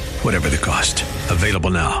Truth, Whatever the Cost.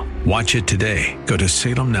 Available now. Watch it today. Go to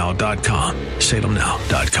salemnow.com.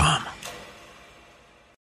 salemnow.com.